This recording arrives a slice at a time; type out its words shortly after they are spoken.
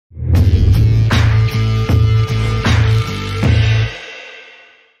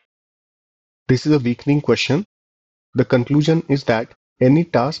This is a weakening question. The conclusion is that any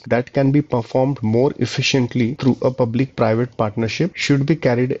task that can be performed more efficiently through a public-private partnership should be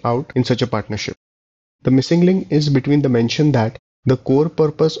carried out in such a partnership. The missing link is between the mention that the core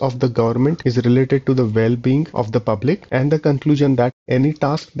purpose of the government is related to the well-being of the public and the conclusion that any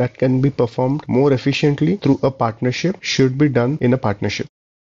task that can be performed more efficiently through a partnership should be done in a partnership.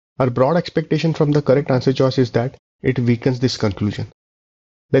 Our broad expectation from the correct answer choice is that it weakens this conclusion.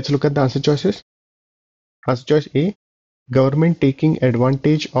 Let's look at the answer choices. Answer choice A, government taking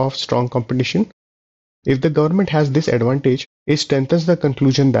advantage of strong competition. If the government has this advantage, it strengthens the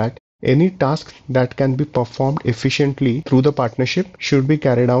conclusion that any task that can be performed efficiently through the partnership should be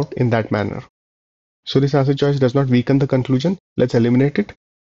carried out in that manner. So this answer choice does not weaken the conclusion. Let's eliminate it.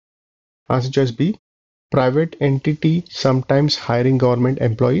 Answer choice B, private entity sometimes hiring government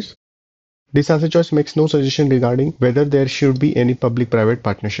employees. This answer choice makes no suggestion regarding whether there should be any public-private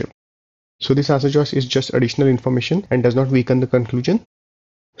partnership. So this answer choice is just additional information and does not weaken the conclusion.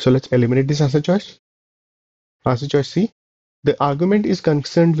 So let's eliminate this answer choice. Answer choice C, the argument is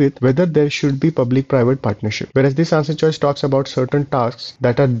concerned with whether there should be public-private partnership, whereas this answer choice talks about certain tasks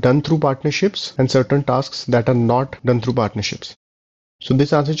that are done through partnerships and certain tasks that are not done through partnerships. So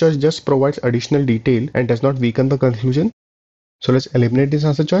this answer choice just provides additional detail and does not weaken the conclusion. So let's eliminate this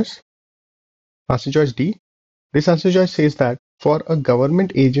answer choice. Answer choice D. This answer choice says that for a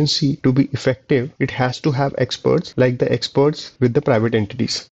government agency to be effective, it has to have experts like the experts with the private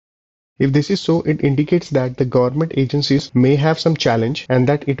entities. If this is so, it indicates that the government agencies may have some challenge and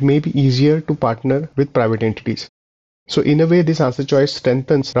that it may be easier to partner with private entities. So in a way, this answer choice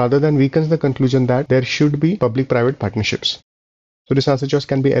strengthens rather than weakens the conclusion that there should be public-private partnerships. So this answer choice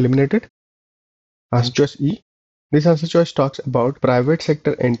can be eliminated. Answer choice E. This answer choice talks about private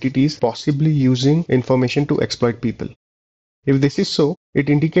sector entities possibly using information to exploit people. If this is so, it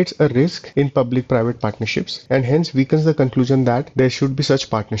indicates a risk in public-private partnerships and hence weakens the conclusion that there should be such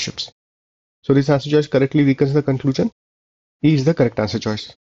partnerships. So this answer choice correctly weakens the conclusion. E is the correct answer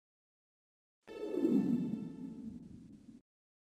choice.